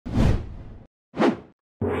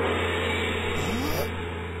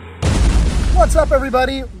What's up,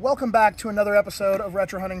 everybody? Welcome back to another episode of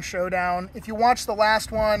Retro Hunting Showdown. If you watched the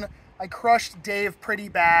last one, I crushed Dave pretty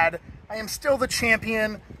bad. I am still the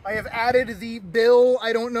champion. I have added the Bill,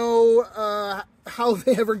 I don't know how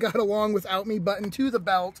they ever got along without me, button to the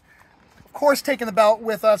belt. Of course, taking the belt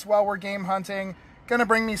with us while we're game hunting. Gonna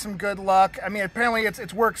bring me some good luck. I mean, apparently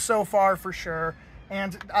it's worked so far for sure.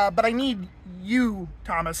 And but I need you,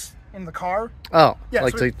 Thomas, in the car. Oh, yeah,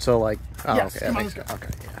 like yes, okay, come on, okay,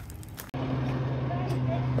 yeah.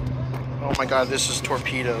 Oh my god, this is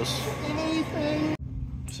torpedoes. Anything.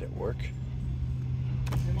 Does it work?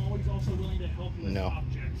 I'm always also willing to help you with No.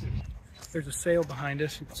 objects. There's a sail behind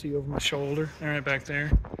us. You can see over my shoulder. All right, back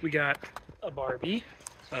there. We got a Barbie,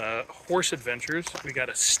 Horse Adventures. We got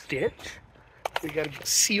a Stitch. We got a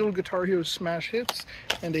Seal Guitar Hero Smash Hits,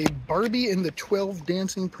 and a Barbie and the 12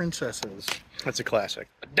 Dancing Princesses. That's a classic.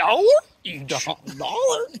 $1?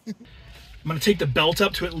 $1? I'm going to take the belt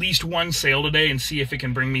up to at least one sale today and see if it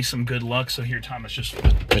can bring me some good luck. So here, Thomas, just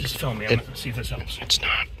film me. I'm going to see if this helps. It's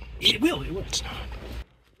not. It will. It's not.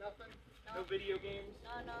 Nothing? No video games?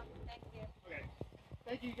 No, thank you. Okay.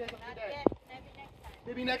 Thank you. You guys have a good day. Maybe next time.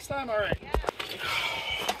 Maybe next time? All right. Yeah.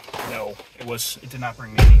 No, it did not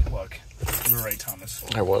bring me any luck. You were right, Thomas.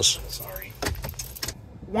 I was. Sorry.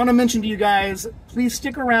 Want to mention to you guys, please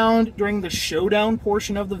stick around during the showdown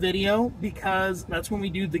portion of the video, because that's when we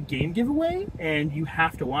do the game giveaway, and you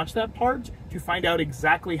have to watch that part to find out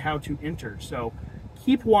exactly how to enter. So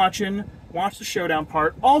keep watching, watch the showdown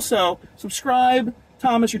part. Also, subscribe.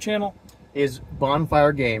 Thomas, your channel Is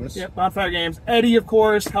Bonfire Games. Yep, Bonfire Games. Eddie, of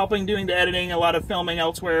course, helping doing the editing, a lot of filming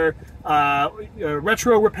elsewhere.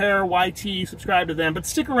 Retro Repair, YT, subscribe to them. But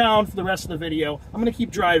stick around for the rest of the video. I'm going to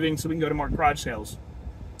keep driving so we can go to more garage sales.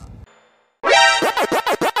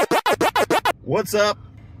 What's up?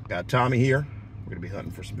 Got Tommy here. We're going to be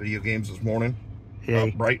hunting for some video games this morning. Yay.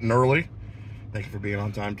 Up bright and early. Thank you for being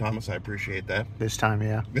on time, Thomas. I appreciate that. This time,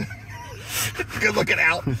 yeah. Good looking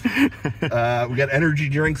out. We got energy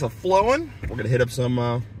drinks a-flowing. We're going to hit up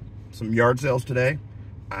some yard sales today.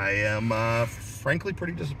 I am, frankly,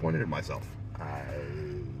 pretty disappointed in myself. I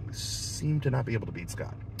seem to not be able to beat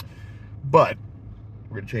Scott. But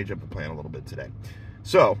we're going to change up the plan a little bit today.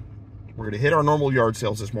 So we're going to hit our normal yard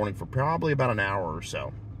sales this morning for probably about an hour or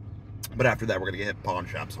so. But after that, we're going to hit pawn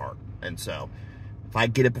shops hard. And so if I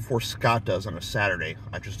get it before Scott does on a Saturday,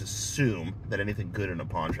 I just assume that anything good in a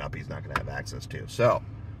pawn shop he's not going to have access to. So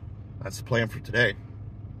that's the plan for today.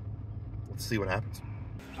 Let's see what happens.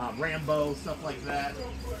 Rambo, stuff like that.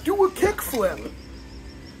 Do a kickflip.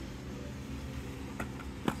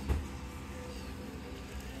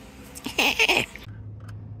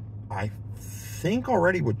 I think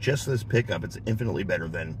already with just this pickup, it's infinitely better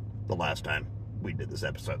than the last time we did this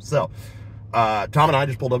episode. So Tom and I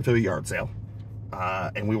just pulled up to a yard sale.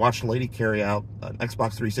 And we watched a lady carry out an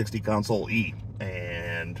Xbox 360 console E.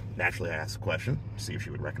 And naturally I asked the question, to see if she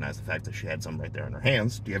would recognize the fact that she had some right there in her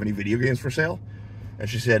hands. Do you have any video games for sale? And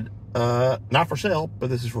she said, not for sale, but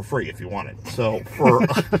this is for free if you want it. So for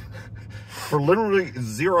literally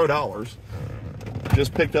 $0,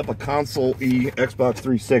 just picked up a console E Xbox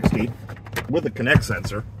 360 with a Kinect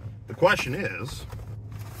sensor. The question is,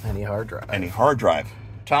 Any hard drive. any hard drive?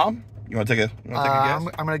 Tom, you want to take a guess?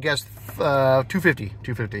 I'm going to guess 250.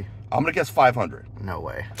 250. I'm going to guess 500. No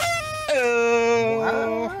way.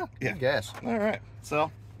 Yeah. Good guess. All right.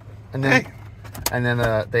 So, And then, hey. and then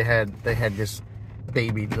they had this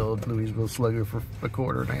baby old Louisville Slugger for a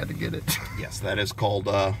quarter, and I had to get it. Yes, that is called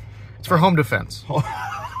It's for home defense.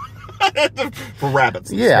 for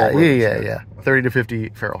rabbits. Yeah. Small rabbits. Yeah. 30 to 50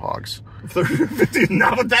 feral hogs. 30 to 50,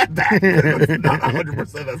 not that bad. Not 100%.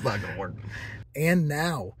 That's not going to work. And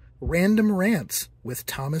now, Random Rants with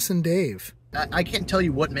Thomas and Dave. I can't tell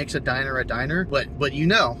you what makes a diner, but you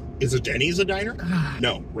know. Is a Denny's a diner?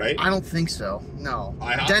 No, right? I don't think so. No.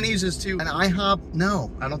 IHOP? Denny's is too. An IHOP?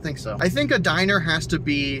 No, I don't think so. I think a diner has to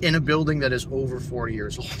be in a building that is over 40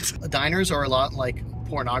 years old. Diners are a lot like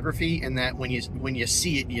pornography in that when you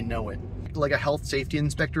see it, you know it. Like a health safety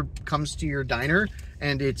inspector comes to your diner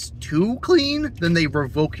and it's too clean, then they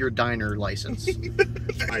revoke your diner license.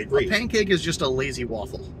 I agree. A pancake is just a lazy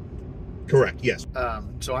waffle. Correct, yes.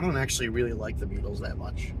 So I don't actually really like the Beatles that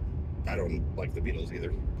much. I don't like the Beatles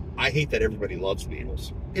either. I hate that everybody loves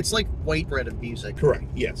Beatles. It's like white bread of music. Correct,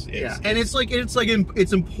 yes. And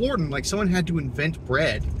it's important. Like someone had to invent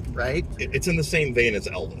bread, right? It's in the same vein as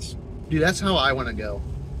Elvis. Dude, that's how I want to go.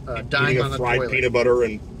 Dying Eating on a the fried toilet. peanut butter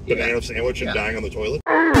and banana sandwich and dying on the toilet.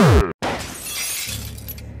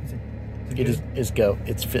 It is go.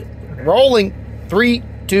 It's fit. Rolling. 3,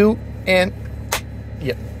 2, and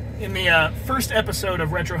yep. In the first episode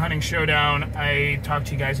of Retro Hunting Showdown, I talked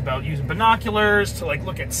to you guys about using binoculars to like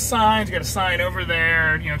look at signs. You got a sign over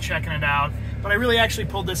there, you know, checking it out. But I really actually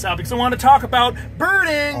pulled this out because I want to talk about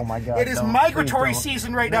birding. Oh my God! It is migratory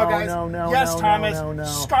season right now, guys. Yes, Thomas.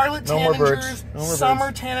 Scarlet tanagers,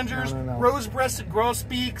 summer tanagers, rose-breasted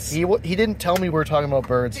grosbeaks. He didn't tell me we were talking about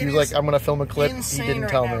birds. He was like, "I'm going to film a clip." He didn't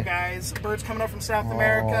tell me. Guys, birds coming up from South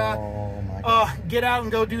America. Oh my God! Get out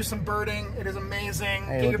and go do some birding. It is amazing.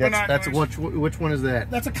 Hey, Get your binoculars. that's which one is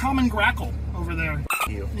that? That's a common grackle over there.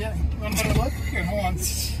 You. Yeah, you want to look? Here, hold on.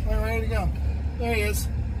 We're ready to go. There he is.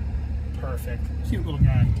 Perfect. Cute little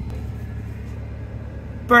guy.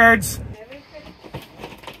 Birds.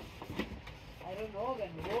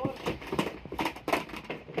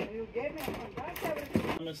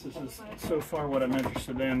 This is so far what I'm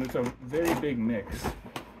interested in. There's a very big mix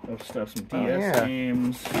of stuff. Some DS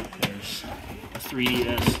games. There's a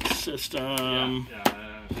 3DS system.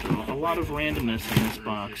 A lot of randomness in this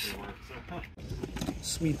box.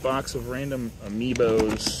 Sweet box of random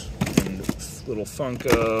amiibos and little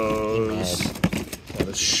Funkos. Got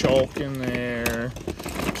a Shulk in there.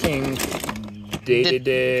 King Day.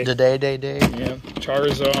 Yeah.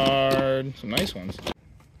 Charizard. Some nice ones.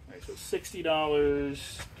 Alright, so $60,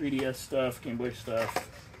 3DS stuff, Game Boy stuff.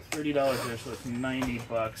 $30 there, so it's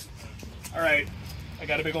 $90. Alright, I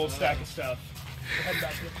got a big old stack of stuff. We'll head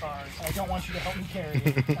back to the car. I don't want you to help me carry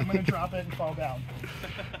it. I'm going to drop it and fall down.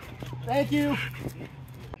 Thank you.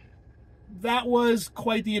 That was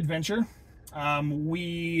quite the adventure.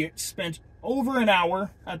 We spent over an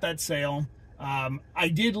hour at that sale. I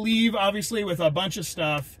did leave, obviously, with a bunch of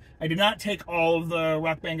stuff. I did not take all of the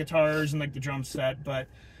Rock Band guitars and like the drum set, but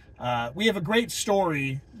we have a great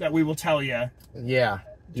story that we will tell you. Yeah.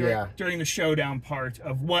 During the showdown part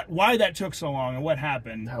of why that took so long and what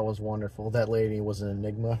happened. That was wonderful. That lady was an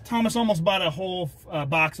enigma. Thomas almost bought a whole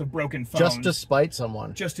box of broken phones. Just to spite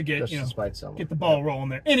someone. Just to get, get the ball rolling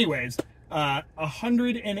there. Anyways,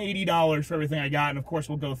 $180 for everything I got, and of course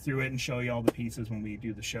we'll go through it and show you all the pieces when we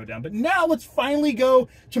do the showdown. But now let's finally go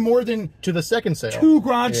to more than the second sale. 2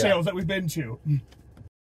 garage sales that we've been to.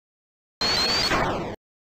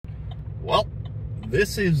 Well,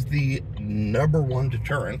 this is the #1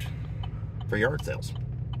 deterrent for yard sales.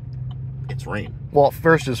 It's rain. Well,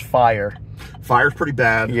 first is fire. Fire's pretty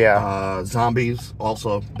bad. Yeah. Zombies,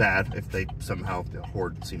 also bad if they somehow, the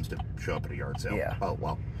horde seems to show up at a yard sale. Yeah. Oh,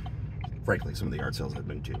 well, frankly, some of the yard sales I've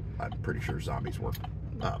been to, I'm pretty sure zombies were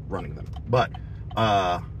running them. But,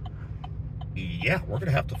 yeah, we're going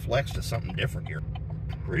to have to flex to something different here.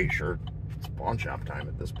 I'm pretty sure it's pawn shop time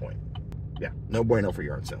at this point. Yeah, no bueno for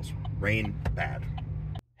yard sales. Rain, bad.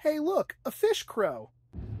 Hey, look, a fish crow.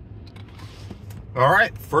 All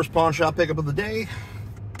right, first pawn shop pickup of the day.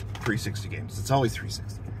 360 games. It's always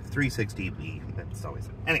 360. 360B. That's always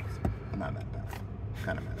it. Anyways, I'm not mad about it.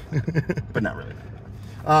 Kind of mad about it, but not really mad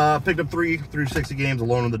about it. Picked up 3 360 games.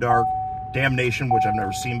 Alone in the Dark, Damnation, which I've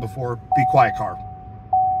never seen before. Be Quiet Car.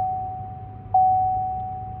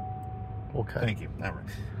 Okay. Thank you. All right.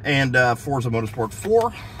 And Forza Motorsport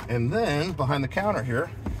 4. And then behind the counter here,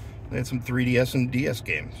 they had some 3DS and DS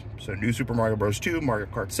games. So New Super Mario Bros. 2, Mario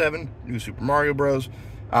Kart 7, New Super Mario Bros.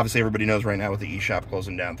 Obviously, everybody knows right now with the eShop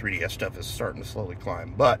closing down, 3DS stuff is starting to slowly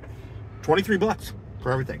climb. But $23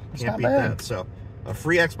 for everything. Can't beat that. So a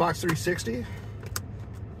free Xbox 360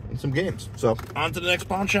 and some games. So on to the next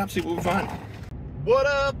pawn shop, see what we find. What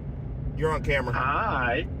up? You're on camera.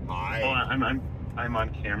 Hi. Hi. Oh, I'm on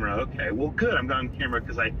camera. Okay. Well, good. I'm on camera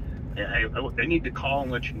because I need to call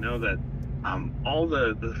and let you know that all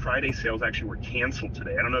the Friday sales actually were canceled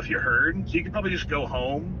today. I don't know if you heard. So you can probably just go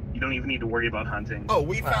home. You don't even need to worry about hunting. Oh,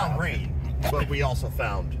 we found rain, but we also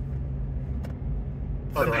found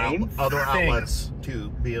other outlets to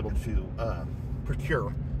be able to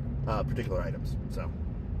procure particular items. So.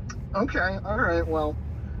 Okay. All right. Well,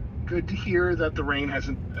 good to hear that the rain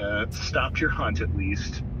hasn't stopped your hunt at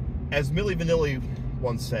least. As Milli Vanilli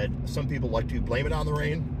once said, some people like to blame it on the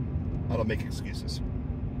rain. I don't make excuses.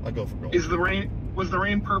 I go for gold. Was the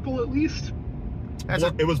rain purple at least?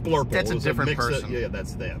 It was blurple. That's a different person. Yeah,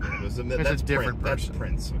 that's that. That's a different person. That's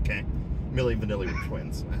Prince, okay? Milli and Vanilli were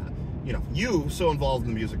twins. You know, you so involved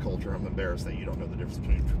in the music culture, I'm embarrassed that you don't know the difference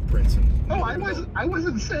between Prince and Milli I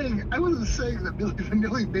wasn't saying that Milli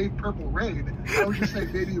Vanilli made Purple Rain. I was just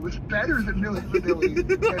saying maybe it was better than Milli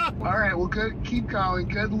Vanilli. All right, well, good. Keep going.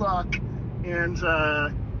 Good luck. And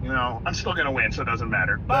I'm still gonna win, so it doesn't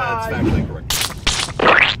matter. Bye. That's factually correct.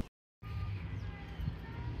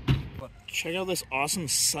 Check out this awesome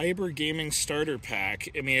cyber gaming starter pack.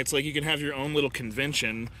 I mean, it's like you can have your own little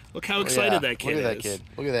convention. Look how excited that kid is. Look at that kid.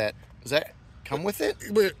 Look at that. Is that come with it?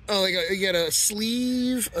 But, oh, like you get a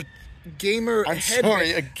sleeve, a gamer, a head.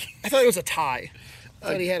 Sorry, I thought it was a tie. I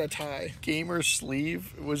thought he had a tie. Gamer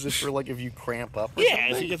sleeve? Was this for like if you cramp up or Yeah,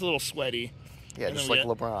 something? if he gets a little sweaty. Yeah, And just then like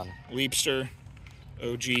we LeBron. Leapster,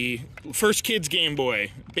 OG, first kids Game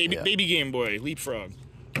Boy, baby Game Boy, Leapfrog.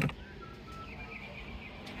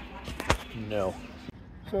 No.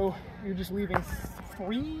 So you're just leaving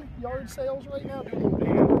 3 yard sales right now?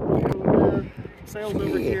 Sales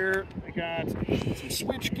over here. I got some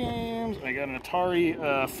Switch games. I got an Atari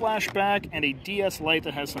Flashback and a DS Lite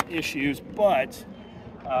that has some issues, but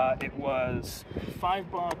it was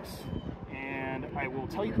 $5. And I will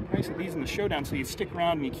tell you the price of these in the showdown, so you stick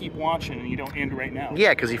around and you keep watching and you don't end right now.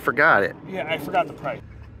 Yeah, because he forgot it. Yeah, I forgot the price.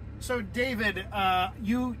 So David,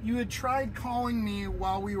 you had tried calling me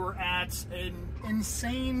while we were at an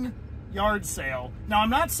insane yard sale. Now I'm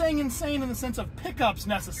not saying insane in the sense of pickups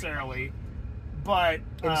necessarily, but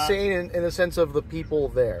Insane in the sense of the people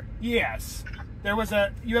there. yes,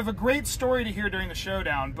 you have a great story to hear during the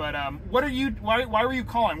showdown. But what are you? Why were you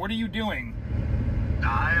calling? What are you doing?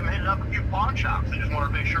 I'm hitting up a few pawn shops. I just wanted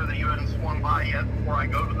to make sure that you hadn't swung by yet before I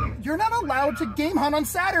go to them. You're not allowed to game hunt on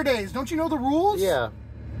Saturdays. Don't you know the rules? Yeah.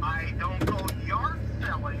 I don't go yard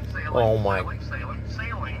sailing Oh my.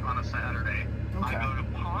 sailing on a Saturday. Okay. I go to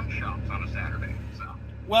pawn shops on a Saturday. So.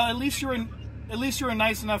 Well, at least you were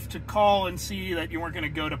nice enough to call and see that you weren't going to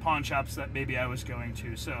go to pawn shops that maybe I was going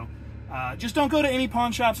to. So just don't go to any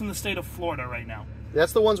pawn shops in the state of Florida right now.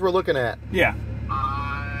 That's the ones we're looking at. Yeah.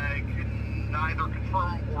 I can neither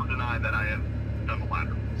confirm or deny that I have done the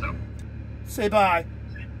latter. So. Say bye.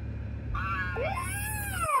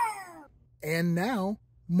 And now,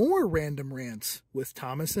 more random rants with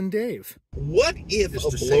Thomas and Dave. What if Just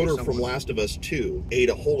to a save bloater from someone. Last of Us 2 ate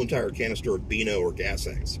a whole entire canister of Beano or gas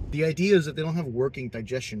eggs? The idea is that they don't have working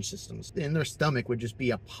digestion systems. In their stomach would just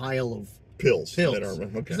be a pile of Pills. pills. That are, okay.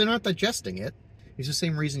 Because they're not digesting it. It's the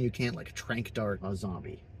same reason you can't, like, trank dart a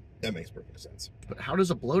zombie. That makes perfect sense. But how does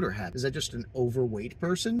a bloater have? Is that just an overweight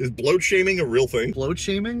person? Is bloat shaming a real thing? Bloat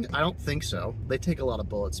shaming? I don't think so. They take a lot of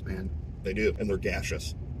bullets, man. They do, and they're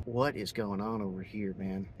gaseous. What is going on over here,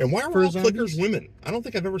 man? And why are For all zombies? clickers women? I don't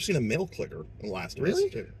think I've ever seen a male clicker in Last of Us Really?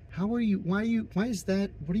 2. Why is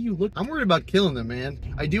that? What do you look? I'm worried about killing them, man.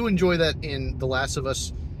 I do enjoy that in The Last of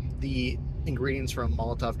Us, the ingredients from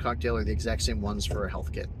Molotov cocktail are the exact same ones for a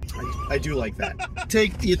health kit. I do like that.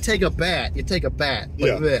 You take a bat like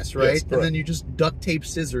Yeah. this, right? Yes, and correct. then you just duct tape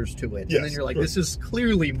scissors to it. Yes, and then you're like, correct. this is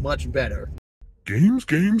clearly much better. Games,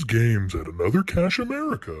 games, games at another Cash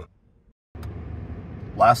America.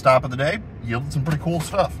 Last stop of the day, yielded some pretty cool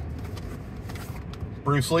stuff.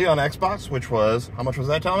 Bruce Lee on Xbox, which was, how much was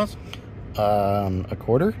that, Thomas? A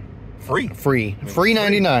quarter? Free. Free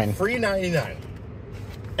 99. Free 99.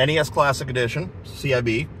 NES Classic Edition,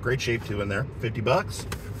 CIB, great shape too in there, $50.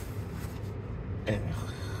 And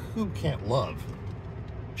who can't love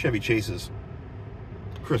Chevy Chase's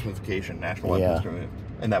Christmas Vacation National Yeah. Lampoon's,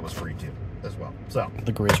 and that was free too, as well. So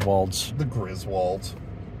The Griswolds. the Griswolds,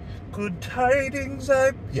 good tidings.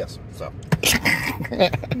 Yes. So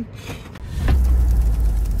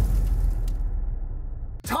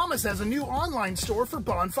Thomas has a new online store for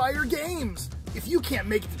Bonfire Games. If you can't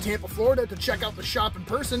make it to Tampa, Florida to check out the shop in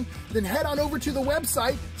person, then head on over to the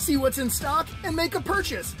website, see what's in stock, and make a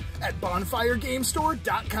purchase at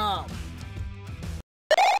bonfiregamestore.com.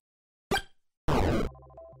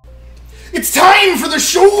 It's time for the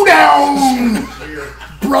showdown,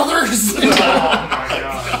 brothers! Oh my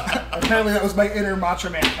god. Apparently that was my inner Macho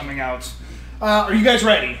Man coming out. Are you guys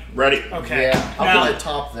ready? ready. Okay. Yeah. How Now- can I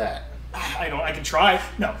top that? I can try.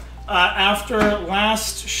 No. After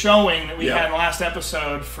last showing that we Yeah. had in the last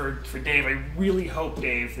episode for Dave, I really hope,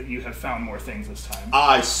 Dave, that you have found more things this time.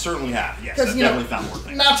 I certainly have. Yes, I've Because, you know, definitely found more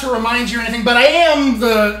things. not to remind you or anything, but I am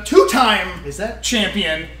the two-time Is that?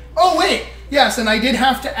 champion. Oh, wait. Yes, and I did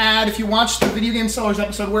have to add, if you watched the Video Game Sellers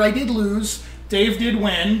episode where I did lose, Dave did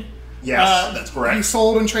win. Yes, that's correct. He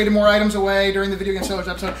sold and traded more items away during the Video Game Sellers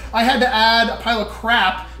episode. I had to add a pile of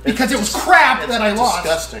crap because it was crap that I lost.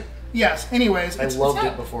 Disgusting. Yes, anyways. I it's loved not,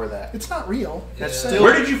 it before that. It's not real. That's So- still.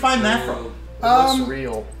 Where did you find that from? It looks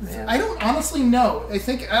real, man. I don't honestly know. I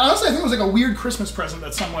think it was like a weird Christmas present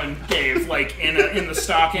that someone gave, like in the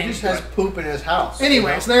stocking. He just has poop in his house.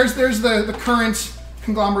 Anyways, there's the current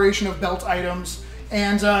conglomeration of belt items,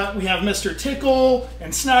 and we have Mr. Tickle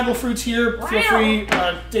and Snaggle Fruits here. Feel free,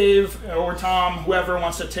 Dave or Tom, whoever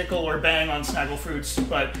wants to tickle or bang on Snaggle Fruits,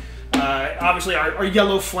 but obviously our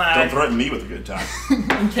yellow Don't flag. threaten me with a good time.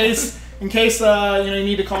 in case you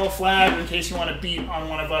need to call a flag, or in case you want to beat on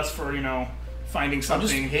one of us for finding I'll something.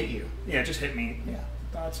 just hit you. Yeah, just hit me. Yeah,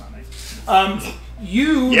 That's not nice.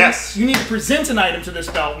 You need to present an item to this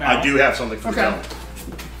belt now. I do have something for the belt.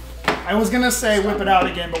 I was gonna say whip it out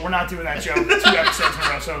again, but we're not doing that joke 2 episodes in a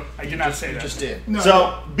row, so I did not say that. You just did. No,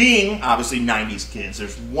 So, being obviously 90s kids,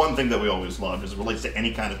 there's one thing that we always loved as it relates to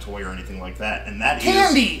any kind of toy or anything like that, and that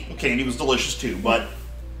candy. is... Candy was delicious too, but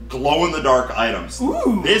glow-in-the-dark items.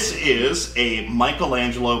 Ooh. This is a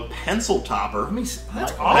Michelangelo pencil topper That's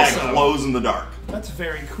that awesome. glows in the dark. That's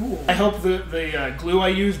very cool. I hope the glue I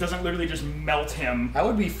use doesn't literally just melt him. That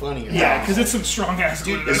would be funny. Yeah, because it's some strong ass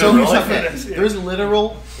glue. Dude, there's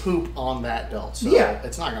literal poop on that belt, so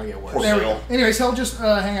it's not going to get worse. There we go. Anyways, he'll just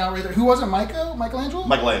hang out right there. Who was it, Michelangelo?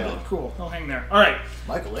 Michelangelo. Cool, he'll hang there. All right.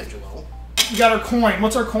 Michelangelo. We got our coin.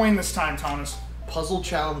 What's our coin this time, Thomas? Puzzle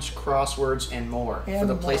challenge, crosswords, and more for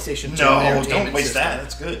the PlayStation 2 No, entertainment don't waste system. that.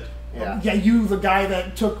 That's good. Yeah, you, the guy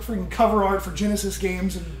that took freaking cover art for Genesis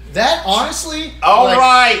games. And that, honestly... All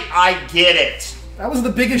right, I get it. That was the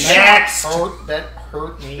biggest Next. shock. That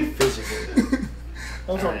hurt me physically.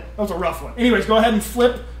 That was a rough one. Anyways, go ahead and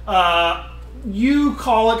flip. You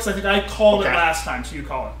call it, because I think I called it last time, so you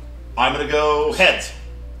call it. I'm going to go heads.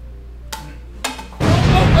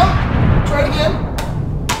 Oh, try it again.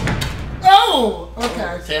 Oh!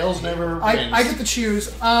 Okay. Tails never wins. I get to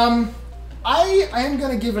choose. I am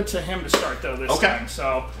gonna give it to him to start though this time.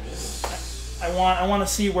 So I want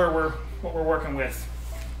to see what we're working with.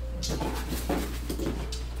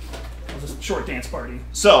 It was a short dance party.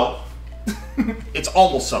 So it's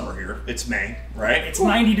almost summer here. It's May, right? It's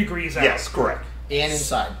 90 degrees out. Yes, correct. And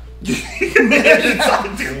inside. So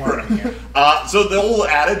the whole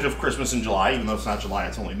adage of Christmas in July, even though it's not July,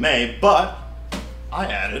 it's only May, but I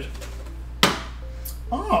added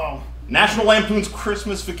National Lampoon's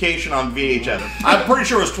Christmas Vacation on VHS. I'm pretty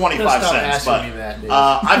sure it was 25 cents, but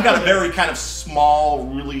I've got a very kind of small,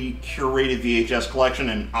 really curated VHS collection,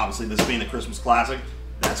 and obviously this being a Christmas classic,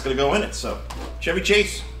 that's going to go in it. So Chevy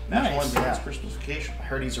Chase, National Lampoon's Christmas Vacation. I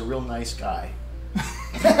heard he's a real nice guy.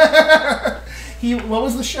 What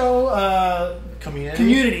was the show?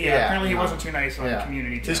 Community? Yeah, apparently he wasn't too nice on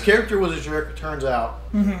Community. His character was a jerk, it turns out.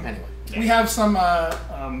 Anyway. We have some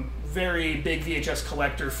very big VHS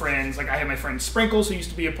collector friends. Like I have my friend Sprinkles, who used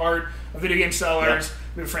to be a part of Video Game Sellers. Yep.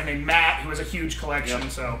 We have a friend named Matt, who has a huge collection.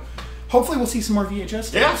 So hopefully we'll see some more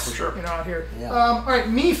VHS. Yeah, for sure. Out here. Yeah. All right,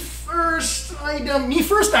 me first item is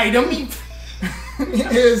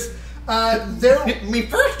there. Me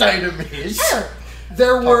first item is. Sure.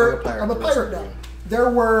 There were. pirate, I'm a pirate now. There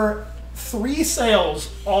were 3 sales,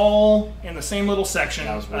 all in the same little section.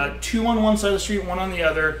 2 on one side of the street, 1 on the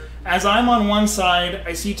other. As I'm on one side,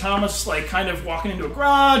 I see Thomas like kind of walking into a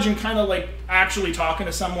garage and kind of like actually talking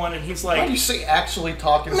to someone, and he's like, Why do you say actually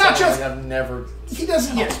talking to Not someone? just- Like I've never he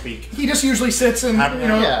doesn't speak. He just usually sits in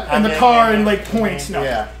Yeah. in the car and like points. No.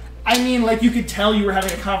 Yeah. I mean, like you could tell you were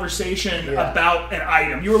having a conversation about an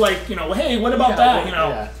item. You were like, hey, what about that?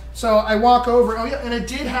 Yeah. So I walk over. Oh yeah, and it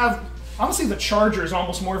did have. Honestly, the charger is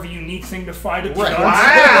almost more of a unique thing to find at the yard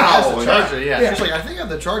Wow. sale. The charger, yeah. She's like, I think I have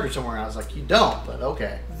the charger somewhere. And I was like, you don't, but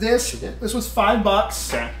okay. This was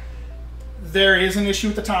 $5. Okay. There is an issue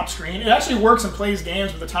with the top screen. It actually works and plays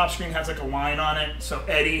games, but the top screen has like a line on it. So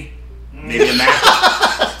Eddie. Maybe a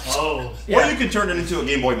macro. Or you could turn it into a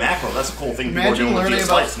Game Boy macro. That's a cool thing people are Imagine doing with learning DS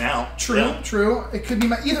about- Lights now. True. It could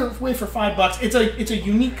be either way for $5. It's a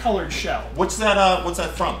unique colored shell. What's that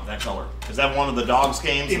from? That color? Is that one of the dogs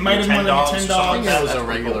games? It might have been one of the Nintendo Like That was That's a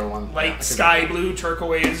pretty regular cool. one. Light sky blue,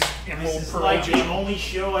 turquoise, emerald, pearl. Like the only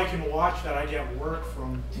show I can watch that I get work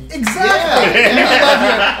from. Exactly. We love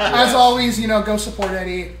you. As always, go support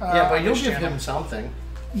Eddie. But you'll give him something.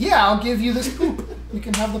 Yeah, I'll give you this poop. You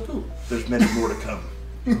can have the poop. There's many more to come.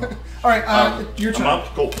 All right, your turn. I'm up.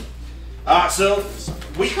 Cool. So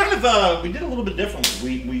we kind of we did a little bit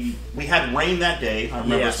differently. We had rain that day. I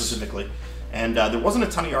remember specifically, and there wasn't a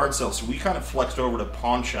ton of yard sales, so we kind of flexed over to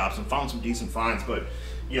pawn shops and found some decent finds. But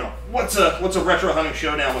what's a retro hunting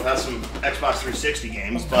showdown without some Xbox 360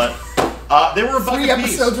 games? But they were a buck 3 a piece.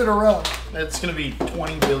 episodes in a row. It's going to be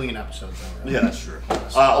 20 billion episodes. Yeah, that's true.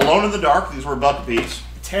 Alone in the Dark. These were a buck a piece.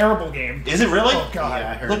 Terrible game. Is it really? Oh god,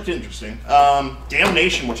 Yeah, I heard. Looked interesting.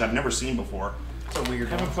 Damnation, which I've never seen before. It's a weird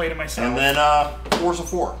I haven't played it myself. And then Forza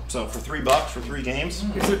 4. So for $3 for 3 games.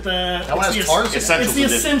 Is it the? That one has it's cars in it. It's Essentials the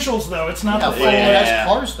edition. essentials though. It's not Yeah, the but full. it has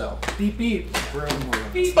cars though. Beep beep. Vroom, vroom.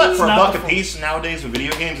 Beep, But beep. for a Not buck the a full. piece nowadays with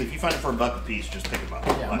video games, if you find it for a buck a piece, just pick them up.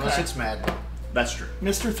 Yeah, unless it's Madden. That's true.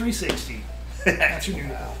 Mr. 360. That's your new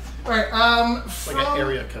name. All right. It's like an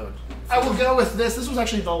area code. I will go with this. This was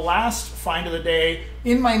actually the last find of the day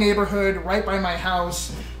in my neighborhood, right by my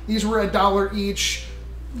house. These were $1 each.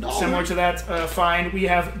 Similar to that find, we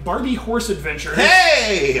have Barbie Horse Adventure.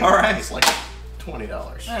 Hey! All right. It's like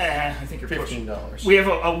 $20. I think you're pushing. $15. We have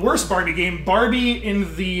a worse Barbie game. Barbie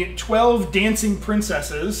in the 12 Dancing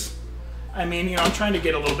Princesses. I mean, you know, I'm trying to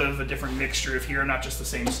get a little bit of a different mixture of here, not just the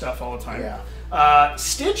same stuff all the time. Yeah.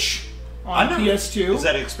 Stitch on PS2. Is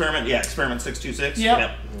that Experiment? Yeah, Experiment 626.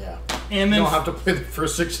 Yep. Yeah. And then you don't have to play the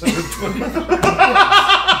first 620.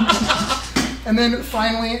 And then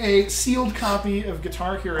finally a sealed copy of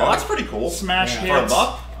Guitar Hero. Oh, that's pretty cool. Smash hits. For a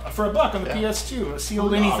buck? For a buck on the PS2. A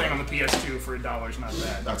sealed anything on the PS2 for $1 is not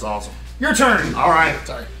bad. That's awesome. Your turn. All right.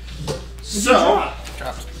 Sorry. So,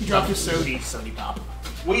 You dropped your sody. Sody pop.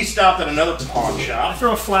 we stopped at another pawn shop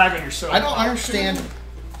Throw a flag on your soda. I don't understand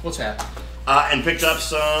what's happening. and picked up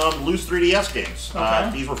some loose 3DS games. Okay.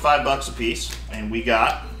 These were $5 a piece, and we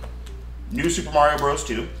got New Super Mario Bros.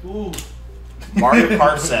 2, Ooh. Mario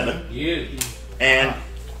Kart 7, Yeah. and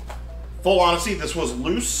full honesty, this was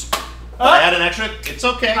loose. I had an extra. It's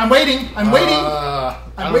okay. I'm waiting. I'm waiting.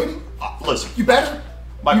 I'm waiting. Listen, You better.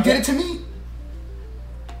 My You did point- it to me.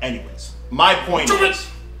 anyways, my point is.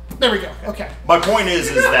 There we go. Okay. My point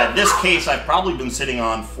is that this case I've probably been sitting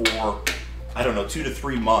on for, I don't know, 2 to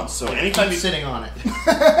 3 months. So anytime I'm you sitting on it.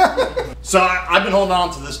 So I've been holding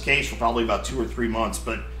on to this case for probably about 2 or 3 months,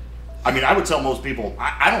 but I mean, I would tell most people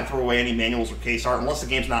I don't throw away any manuals or case art unless the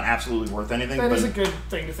game's not absolutely worth anything. That but, is a good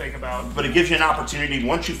thing to think about. but it gives you an opportunity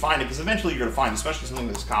once you find it, because eventually you're going to find, especially something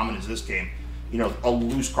that's common as this game, you know, a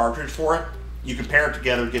loose cartridge for it. You can pair it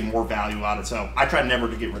together, get more value out of it. So I try never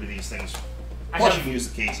to get rid of these things. Plus, you can use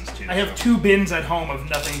the cases too. I have 2 bins at home of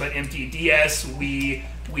nothing but empty DS, Wii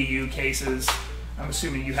U cases. I'm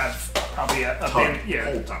assuming you have probably a bin. Yeah.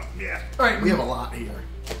 Whole ton. Yeah. All right. We have a lot here.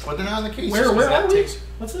 But they're not in the cases. Where 'cause are that we? takes-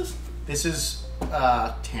 What's this? This is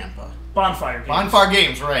Tampa. Bonfire Games. Bonfire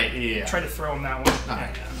Games, right? Yeah. Try to throw him that one.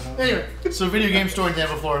 Alright. Anyway. So, video game store in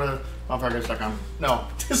Tampa, Florida. BonfireGames.com. No,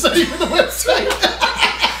 it's not even the website.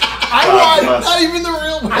 Not even the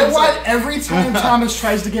real website. I want every time Thomas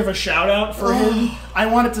tries to give a shout out for him, I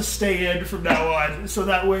want it to stay in from now on, so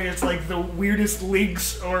that way it's like the weirdest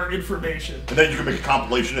links or information. And then you can make a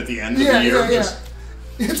compilation at the end of Yeah, the year. yeah, yeah. Just,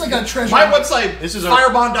 It's like a treasure. my website. This is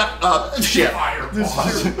Firebond. Shit.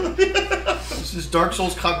 This is Dark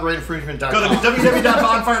Souls copyright infringement.com. Go to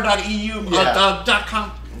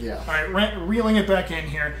www.bonfire.eu.com. Yeah. All right, reeling it back in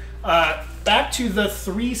here. Back to the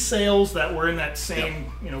 3 sales that were in that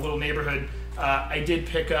same little neighborhood. I did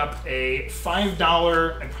pick up a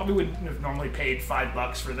 $5. I probably wouldn't have normally paid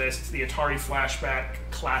 $5 for this. It's the Atari Flashback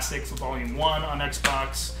Classics Volume 1 on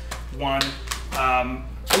Xbox One. I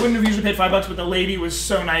wouldn't have usually paid $5, but the lady was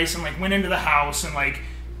so nice and like went into the house and like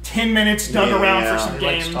 10 minutes dug around for some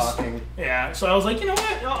games. Talking. Yeah, so I was like, you know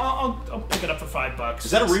what? I'll pick it up for $5.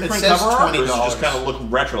 Is that a reprint says cover art, or does it $20. just kind of look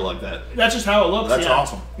retro like that? That's just how it looks. That's yeah.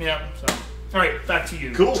 awesome. Yeah. So, all right, back to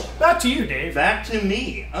you. Cool. Back to you, Dave. Back to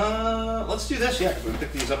me. Let's do this, because we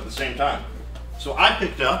picked these up at the same time. So I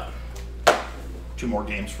picked up 2 more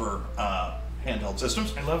games for handheld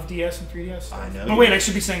systems. I love DS and 3DS stuff. I know. Oh, wait, I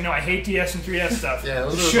should be saying no, I hate DS and 3DS stuff. Yeah,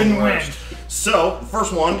 those are the Shouldn't win. worst. So the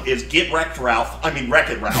first one is Wreck-It Ralph.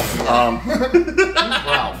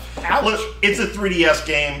 Wow. Ouch. It's a 3DS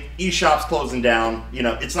game. eShop's closing down. You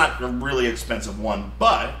know, it's not a really expensive one,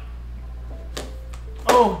 but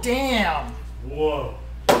Oh, damn. Whoa.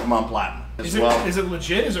 Pokemon Platinum as Is well. it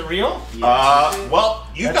legit? Is it real? Well,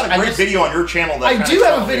 you've got a great video on your channel. That I kinda do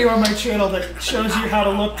have a tells video you. on my channel that shows you how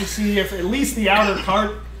to look to see if at least the outer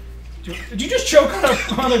part. Did you just choke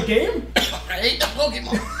on a game? I hate the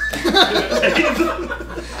Pokemon.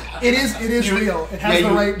 It is real. It has the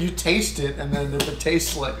right. You taste it, and then if it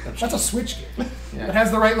tastes like... That's a Switch game. Yeah. It has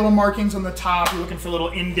the right little markings on the top. You're looking for little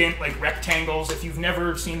indent, like rectangles. If you've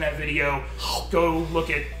never seen that video, go look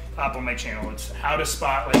it up on my channel. It's how to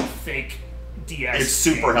spot like fake DS. It's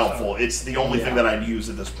super games. helpful. It's the only thing that I'd use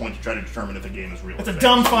at this point to try to determine if a game is real. It's or a fake.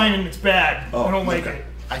 dumb find and it's bad. Oh, I don't like okay. it.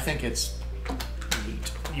 I think it's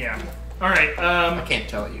neat. Yeah. All right. I can't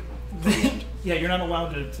tell you. Yeah, you're not allowed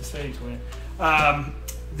to say to it.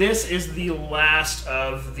 This is the last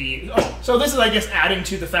of the. Oh, so this is, I guess, adding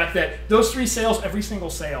to the fact that those 3 sales, every single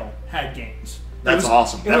sale had games. That's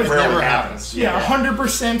awesome. That rarely happens. Yeah,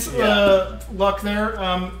 100% luck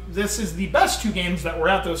there. This is the best 2 games that were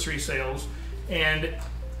at those 3 sales, and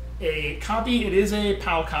a copy. It is a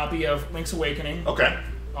PAL copy of Link's Awakening. Okay.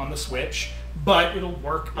 On the Switch, but it'll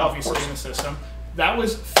work obviously in the system. That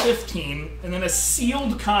was $15, and then a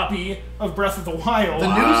sealed copy of Breath of the Wild.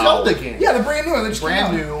 The new Zelda game. Yeah, the brand new one. That just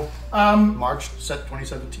Brand came out. new. March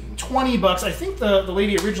 2017. $20. I think the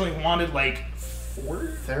lady originally wanted like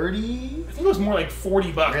 40. 30? I think it was more like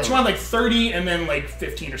 40 bucks. Really? She wanted like 30 and then like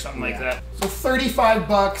 15 or something like that. So 35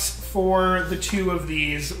 bucks for the two of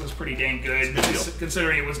these was pretty dang good,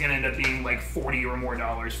 considering it was going to end up being like 40 or more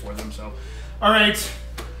dollars for them. So, all right,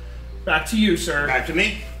 back to you, sir. Back to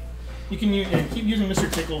me. You can keep using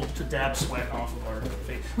Mr. Tickle to dab sweat off of our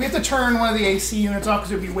face. We have to turn one of the AC units off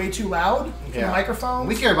because it would be way too loud for the microphone.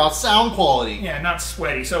 We care about sound quality. Yeah, not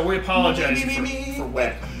sweaty. So we apologize for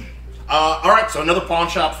wet. All right, so another pawn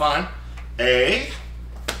shop find. A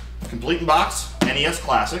complete in box NES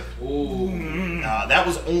Classic. Ooh. That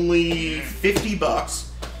was only 50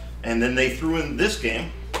 bucks, and then they threw in this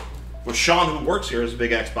game. Which Sean, who works here, is a big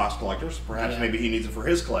Xbox collector, so perhaps maybe he needs it for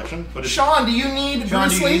his collection. But Sean, do you need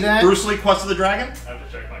Bruce Lee? Bruce Lee, Quest of the Dragon? I have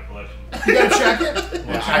to check my collection. You gotta check it?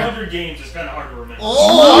 Well, 200 games is kind of hard to remember.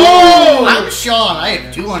 Oh! I'm Sean. I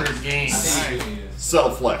have 200 games. Subtle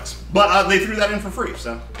flex. But they threw that in for free,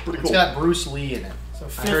 so pretty cool. It's got Bruce Lee in it. So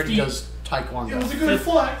 50. I heard he does Taekwondo. It was a good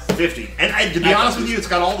flex. 50. And to be honest with you, it's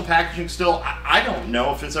got all the packaging still. I don't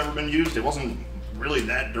know if it's ever been used. It wasn't really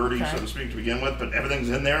that dirty, so to speak, to begin with, but everything's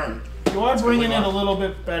in there. And you are bringing it a little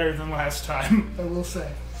bit better than last time, I will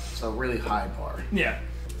say. It's a really high bar. Yeah.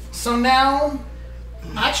 So now,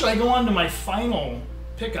 actually, I go on to my final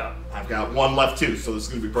pickup. I've got one left too, so this is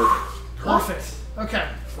going to be perfect. Perfect. Okay.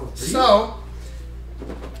 So,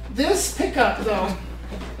 this pickup, though,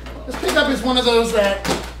 this pickup is one of those that...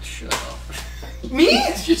 Shut up. Me?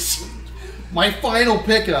 It's just my final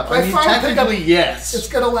pickup. My final technically, pickup, yes. It's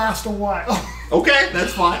going to last a while. Okay,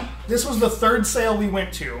 that's fine. This was the third sale we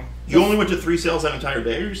went to. You only went to 3 sales that entire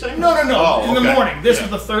day, are you saying? No. Oh, in the okay. morning. This was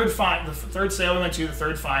the third find. The third sale we went to, the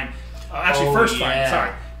third find. First find,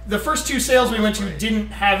 sorry. The first 2 sales we went to didn't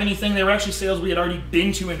have anything. They were actually sales we had already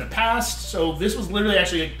been to in the past. So this was literally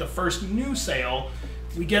actually like the first new sale.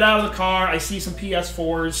 We get out of the car. I see some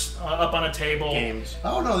PS4s up on a table. Games.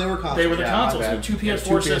 Oh no, they were consoles. They were the consoles. So 2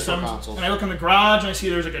 PS4 systems. Consoles. And I look in the garage and I see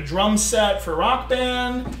there's like a drum set for Rock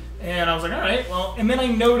Band. And I was like, all right, well. And then I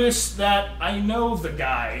noticed that I know the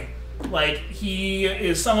guy. Like, he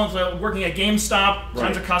is someone working at GameStop,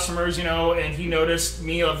 tons of customers, you know, and he noticed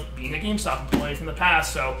me of being a GameStop employee from the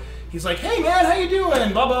past. So he's like, hey, man, how you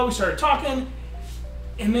doing? Blah, blah. We started talking.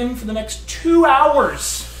 And then for the next 2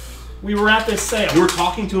 hours, we were at this sale. You were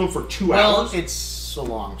talking to him for 2 hours? Well, it's a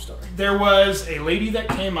long story. There was a lady that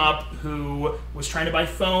came up who was trying to buy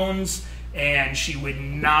phones, and she would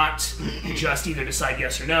not just either decide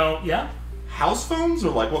yes or no. Yeah? House phones,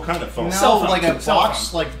 or like what kind of phones? No, like a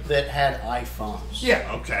box like that had iPhones.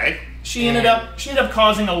 Yeah. Okay. She ended up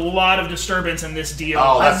causing a lot of disturbance in this deal.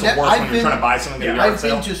 Oh, that's the worst when you're trying to buy something at a yard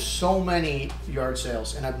sale. I've been to so many yard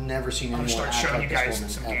sales, and I've never seen anyone start act showing like you guys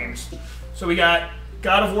this some woman ever. games. So we got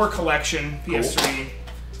God of War Collection, PS3,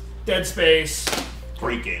 Dead Space,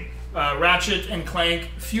 great game, Ratchet and Clank,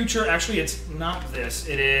 Future. Actually, it's not this.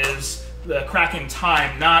 It is the Crack in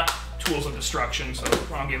Time, not Tools of Destruction. So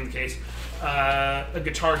wrong game in the case. A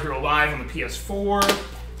Guitar Hero Live on the PS4,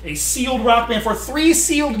 a sealed Rock Band for 3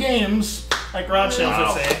 sealed games, like garage sales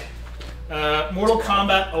would say. Mortal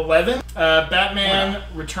Kombat 11, Batman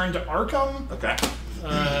Return to Arkham. Okay.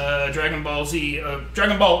 Dragon Ball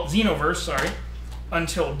Xenoverse, sorry,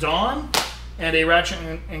 Until Dawn, and a Ratchet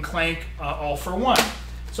and Clank All for One.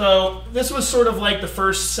 So this was sort of like the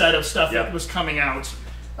first set of stuff that was coming out.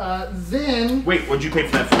 Then... Wait, what'd you pay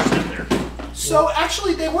for that first set there? So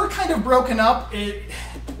actually, they were kind of broken up.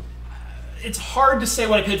 It's hard to say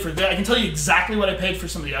what I paid for that. I can tell you exactly what I paid for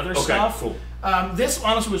some of the other stuff. Cool. This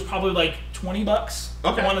honestly was probably like $20.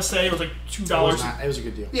 Okay. I want to say it was like $2. It was a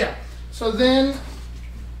good deal. Yeah. So then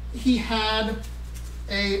he had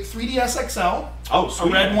a 3DS XL. Oh, sweet.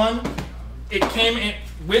 A red one. It came in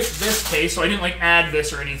with this case, so I didn't like add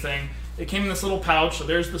this or anything. It came in this little pouch. So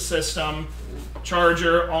there's the system,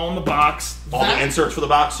 charger, all in the box. All the inserts for the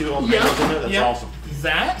box too. All the manuals in there. That's awesome.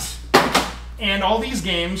 That and all these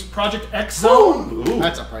games: Project X Zone. Ooh.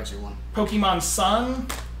 That's a pricey one. Pokemon Sun,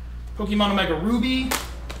 Pokemon Omega Ruby,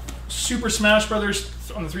 Super Smash Brothers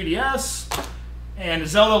on the 3DS, and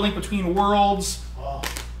Zelda: Link Between Worlds. Oh.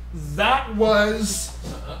 That was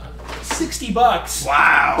 $60.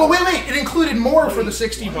 Wow! But wait! It included more for the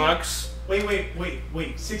 $60. Wait!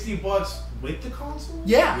 $60 with the console?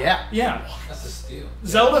 Yeah. That's a steal.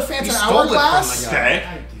 Zelda Phantom Hourglass.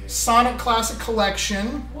 Okay. Sonic Classic Collection.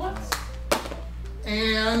 What?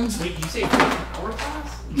 And wait, you say Phantom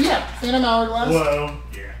Hourglass? Yeah, Phantom Hourglass. Whoa.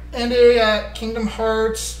 Yeah. And a Kingdom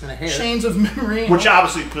Hearts, Chains of Memory. Which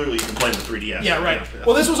obviously, clearly, you can play on the 3DS. Yeah, right.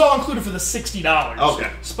 Well, this was all included for the $60. Okay.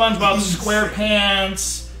 SpongeBob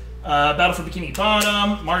SquarePants, Battle for Bikini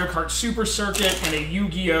Bottom, Mario Kart Super Circuit, and a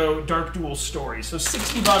Yu-Gi-Oh! Dark Duel Story. So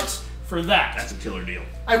 $60 for that. That's a killer deal.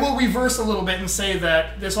 I will reverse a little bit and say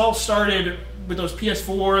that this all started with those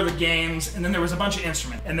PS4, the games, and then there was a bunch of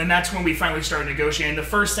instruments. And then that's when we finally started negotiating. The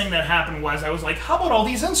first thing that happened was I was like, how about all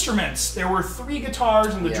these instruments? There were 3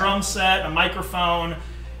 guitars and the drum set, a microphone,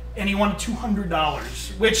 and he wanted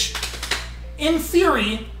 $200, which, in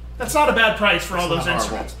theory, that's not a bad price for all those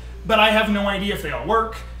instruments. But I have no idea if they all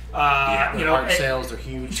work. You know, garage sales are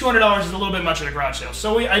huge. $200 is a little bit much at a garage sale.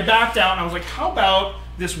 So I backed out and I was like, how about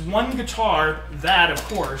this one guitar that, of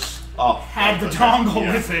course, had the dongle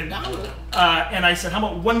with it. And I said, how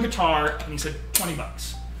about one guitar? And he said,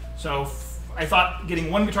 $20. So I thought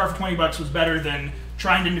getting one guitar for $20 was better than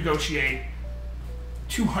trying to negotiate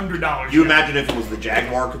 $200. You imagine if it was the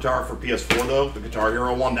Jaguar guitar for PS4 though, the Guitar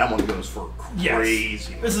Hero one, that one goes for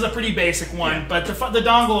crazy. Yes. This is a pretty basic one, but the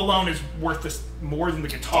dongle alone is worth this more than the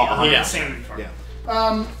guitar.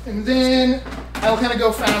 And then I'll kind of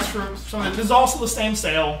go fast for some of it. This is also the same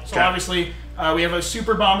sale. So obviously we have a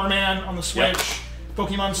Super Bomberman on the Switch,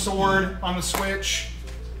 Pokemon Sword on the Switch.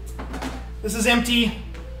 This is empty.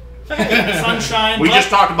 Sunshine. We just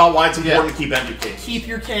talked about why it's important to keep empty cases. Keep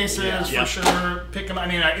your cases for sure. Pick them. I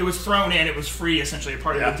mean, it was thrown in. It was free, essentially, a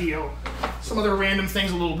part of the deal. Some other random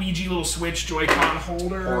things: a little Ouija, little Switch Joy-Con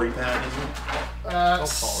holder. Ori pad, isn't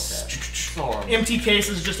it? Empty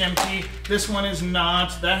cases, just empty. This one is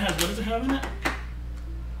not. That has, what does it have in it?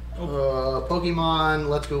 Pokemon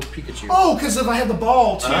Let's Go Pikachu. Oh, because I have the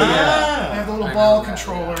ball too. I have the little ball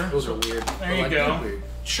controller. Yeah. Those are weird. There you go.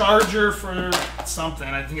 Charger for something.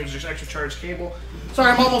 I think it was just extra charge cable.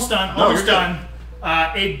 Sorry, I'm almost done. Almost done.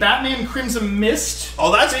 A Batman Crimson Mist.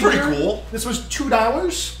 Oh, that's pretty cool. This was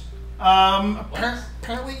 $2.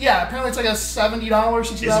 Apparently, apparently it's like a $70,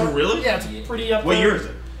 $60. Is it really? Yeah, it's pretty up there. What year is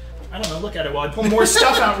it? I don't know. Look at it while I pull more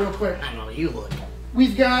stuff out real quick. I don't know. You look.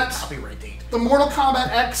 We've got Copyright date. the Mortal Kombat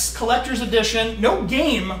X Collector's Edition. No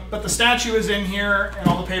game, but the statue is in here and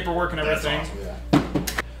all the paperwork and everything. That's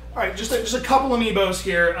awesome. All right, just a couple amiibos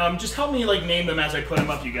here. Just help me name them as I put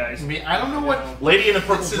them up, you guys. I don't know what. Lady in a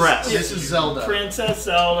purple dress. This is Zelda. Princess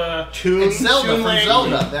Zelda. It's Zelda from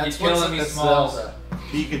Zelda. That's what's Zelda.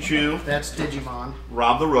 Pikachu. That's Digimon.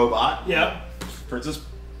 Rob the Robot. Yep. Princess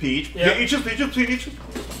Peach. Yep. Peach.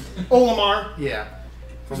 Olimar. Yeah.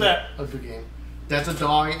 Who's that? A good game. That's a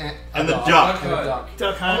dog and the duck. And a duck.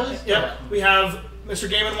 Duck Hunt. Yep. We have Mr.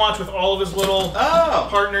 Game & Watch with all of his little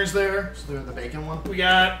partners there. So they're the bacon one? We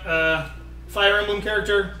got Fire Emblem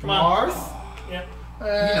character. Come on. Marth? Yeah.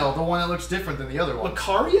 You know, the one that looks different than the other one.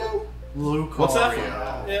 Lucario? Lucario. What's that for?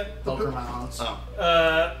 Yeah. Pokemon's.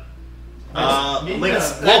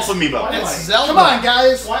 Wolf Amiibo. That's Zelda. Come on,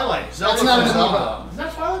 guys. Twilight. That's not an amiibo. Is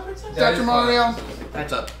that Twilight Princess? Dr. Mario.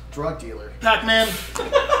 That's a drug dealer. Pac-Man.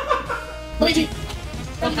 Luigi.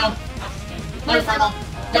 Donkey Kong. Mario Fireball.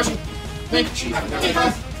 Yoshi. Link. Diddy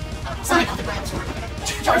Kong. Sonic.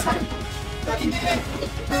 Charizard.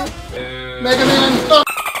 Mega Man. Oh.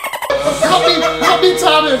 Help me,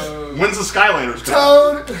 Thomas. When's the Skylanders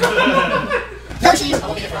Toad. Yoshi. I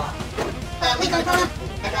will be here for a while. Link on Corona.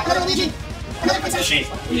 Another Luigi. Another Princess.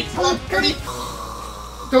 Hello, Kirby.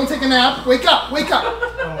 Don't take a nap. Wake up. Wake up.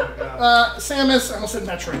 Oh my God. Samus. I almost said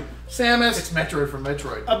Metroid. Samus. It's Metroid from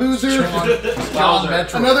Metroid. A boozer. John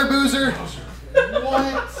Metroid. Another boozer.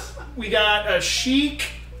 What? We got a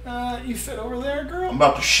Sheik. You fit over there, girl? I'm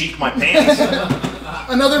about to chic my pants.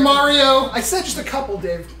 Another Mario. I said just a couple,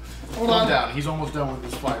 Dave. Hold on. Down. He's almost done with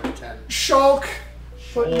his 5 or 10. Shulk.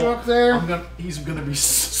 Putting you up there. He's gonna be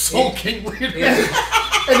sulking with it.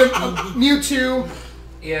 And Mewtwo.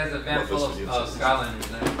 He has a van full of Skylanders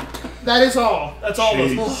there. That is all. That's all.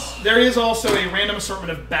 Jeez. There is also a random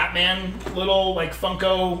assortment of Batman little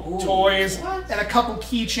Funko toys and a couple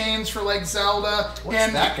keychains for Zelda.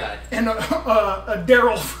 What's that guy? And a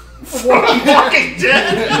Daryl from Walking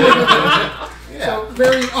Dead. So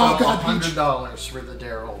very God, $100 for the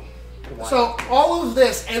Daryl. So all of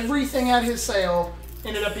this, everything at his sale,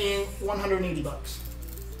 ended up being $180.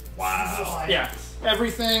 Wow. Yeah.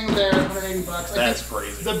 Everything there, $180. That's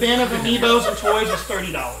crazy. The bin of amiibos and toys was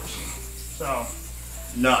 $30. So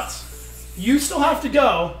nuts. You still have to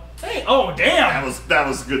go. Hey, oh damn. That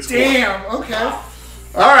was a good score. Damn. Okay. All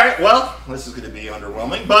right. Well, this is going to be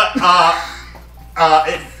underwhelming, but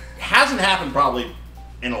it hasn't happened probably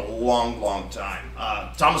in a long time.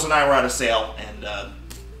 Thomas and I were at a sale, and a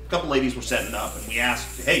couple ladies were setting up, and we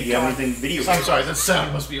asked, "Hey, do you have anything video game?" I'm sorry, that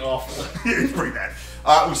sound must be awful. It's pretty bad.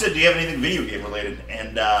 We said, "Do you have anything video game related?"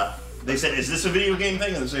 And they said, "Is this a video game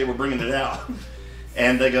thing?" And they say, "We're bringing it out."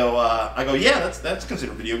 And they go, I go, "Yeah, that's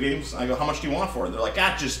considered video games." I go, "How much do you want for it?" They're like,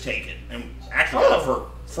 just take it." And actually got it for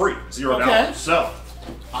free, $0. Okay. So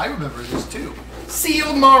I remember this too.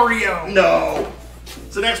 Sealed Mario. No.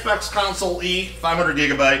 It's an Xbox Console E, 500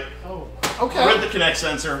 gigabyte. Oh, okay. With the Kinect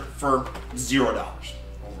sensor for $0 overall.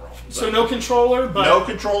 So no controller, but no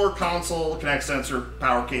controller, console, Kinect sensor,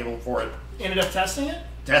 power cable for it. Ended up testing it.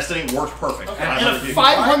 Testing it works perfect. Okay. And a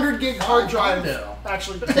 500 gig hard drive.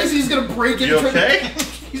 Actually, he's gonna break it. You okay?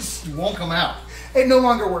 It won't come out. It no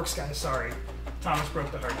longer works, guys. Sorry, Thomas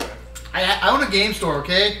broke the hard drive. I own a game store,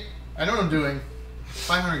 okay? I know what I'm doing.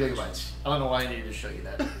 500 gigabytes. I don't know why I needed to show you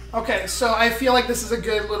that. Okay, so I feel like this is a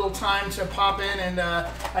good little time to pop in and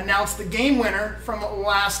announce the game winner from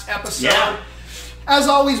last episode. Yeah. As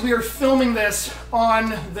always, we are filming this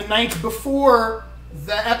on the night before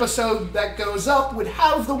the episode that goes up would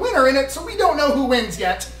have the winner in it, so we don't know who wins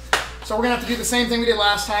yet. So we're going to have to do the same thing we did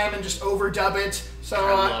last time and just overdub it. So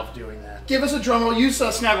I love doing that. Give us a drum roll. Use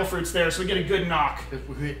Snaggle Fruits there so we get a good knock.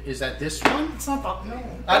 Is that this one? It's not the... No.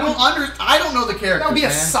 I don't know the character. That would be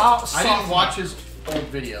a soft I didn't watch knock. his old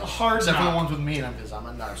video. A hard Except for knock. the ones with me, and because I'm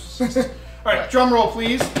a narcissist. All right, drum roll,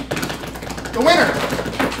 please. The winner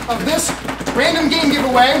of this random game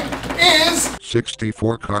giveaway is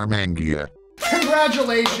 64 Carmangia.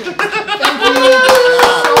 Congratulations. Thank you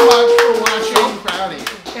so much for watching. So proud of you.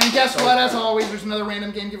 And guess what? As always, there's another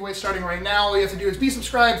random game giveaway starting right now. All you have to do is be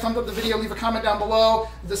subscribed, thumbs up the video, leave a comment down below.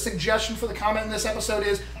 The suggestion for the comment in this episode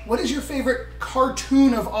is, what is your favorite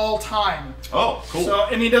cartoon of all time? Oh, cool. So,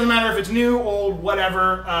 I mean, it doesn't matter if it's new, old,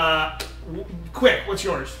 whatever. Quick, what's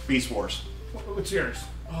yours? Beast Wars. What's yours?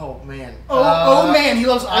 Oh, man. Oh, man. He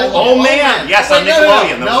loves Oh, man. Yes, on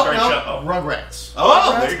Nickelodeon. That was a great show. Rugrats.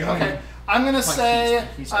 Oh, there you go. Okay. I'm going to say,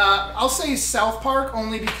 I'll say South Park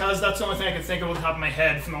only because that's the only thing I can think of off the top of my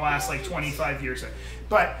head from the last, like, 25 years.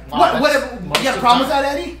 But, whatever. You got a problem with that,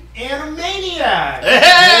 Eddie? Animaniacs! Hey!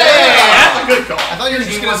 That's a good call. I thought you were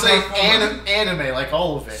just going to say anime, like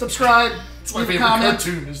all of it. Subscribe. It's my leave a favorite comment.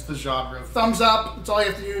 cartoon is the genre. Thumbs up. That's all you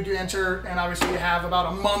have to do to enter. And obviously you have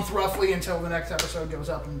about a month roughly until the next episode goes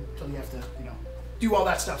up until you have to, do all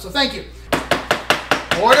that stuff. So thank you.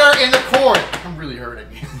 Order in the court. I'm really hurting,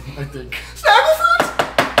 I think. Snaggle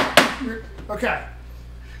Fruits? Okay.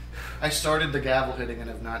 I started the gavel hitting and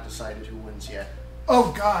have not decided who wins yet.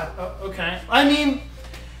 Oh, God. Okay. I mean,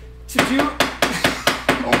 to do...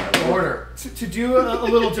 Order. To do a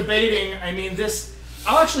little debating, I mean, this...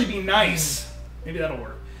 I'll actually be nice. Maybe that'll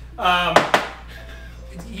work.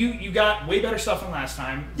 You got way better stuff than last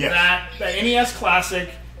time. Yes. That NES Classic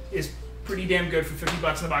is pretty damn good for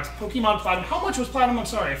 $50 in the box. Pokemon Platinum. How much was Platinum? I'm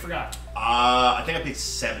sorry, I forgot. I think I paid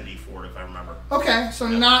 $70 for it, if I remember. Okay, so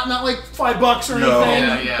not like $5 or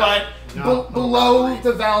anything, but below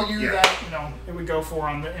the value that it would go for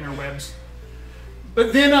on the interwebs.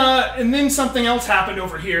 But then and then something else happened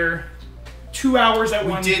over here. 2 hours at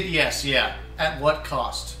one. We did, yes, yeah. At what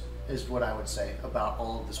cost is what I would say about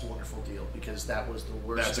all of this wonderful deal, because that was the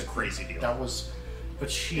worst. That's a crazy deal. That was,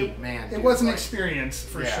 but man, it was an experience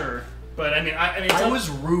for sure. But I mean, I was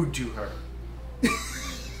rude to her.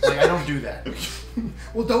 Like, I don't do that.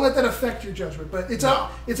 Well, don't let that affect your judgment. But it's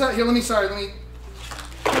up. It's up. Here, let me.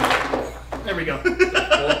 There we go. Let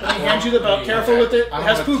me hand you the belt. Careful with it. It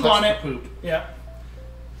has poop on it. Poop. Yeah.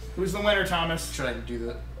 Who's the winner, Thomas? Should I do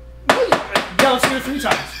that? Yeah, let's do it 3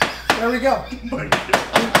 times. There we go.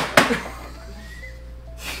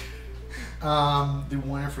 The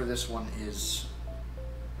winner for this one is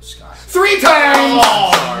Scott. 3 times.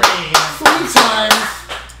 Oh, 3 times.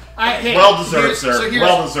 Hey, well deserved, sir. So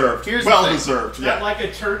well deserved. Here's well the thing. deserved. Is that like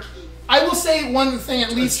a turkey? I will say one thing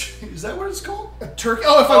at least. Is that what it's called? A turkey.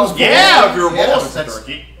 Oh, if I was born. Yeah, if you were born, Yes, it's a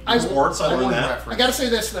turkey. I Sports, other than that. I gotta say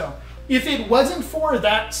this though. If it wasn't for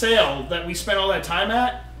that sale that we spent all that time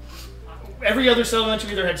at, every other sale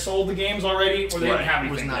eventually either had sold the games already or they didn't have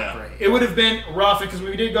anything. It was not great. It would have been rough because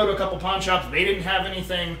we did go to a couple pawn shops. They didn't have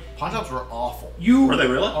anything. Pawn shops were awful. Were they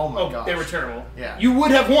really? Oh my gosh. They were terrible. Yeah. You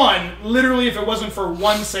would have won literally if it wasn't for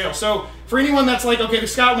one sale. So for anyone that's like, okay, the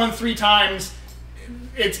Scott won 3 times.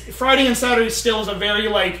 It's Friday and Saturday still is a very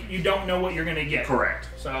you don't know what you're gonna get. Correct.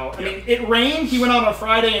 So I mean, it rained. He went out on a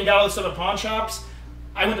Friday and got all this stuff at pawn shops.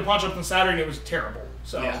 I went to pawn shops on Saturday and it was terrible.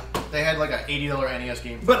 So yeah, they had like an $80 NES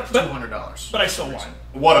game for $200. But I still won.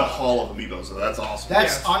 What a haul of amiibos! Though. That's awesome.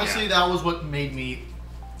 That's honestly that was what made me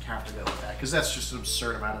have to go with that, because that's just an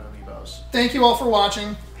absurd amount of amiibos. Thank you all for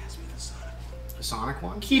watching. Pass me the Sonic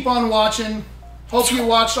one. Keep on watching. Hope you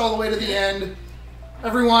watched all the way to the end.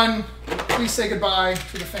 Everyone, please say goodbye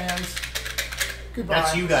to the fans. Goodbye.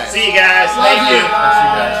 That's you guys. See you guys. Love Thank you.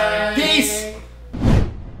 That's you guys. Peace.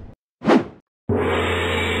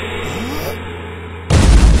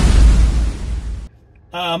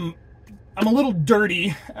 I'm a little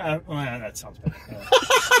dirty. Well, that sounds bad.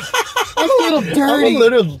 I'm a little dirty.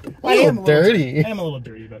 I am a little dirty. I am a little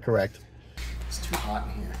dirty, but correct. It's too hot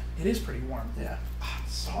in here. It is pretty warm. Yeah.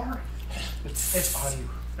 Sorry. It's audio.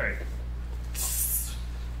 All right.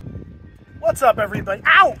 What's up, everybody?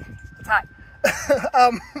 Ow! It's hot.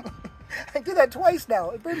 I did that twice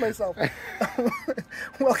now. I burned myself.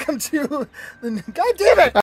 Welcome to the... God damn it!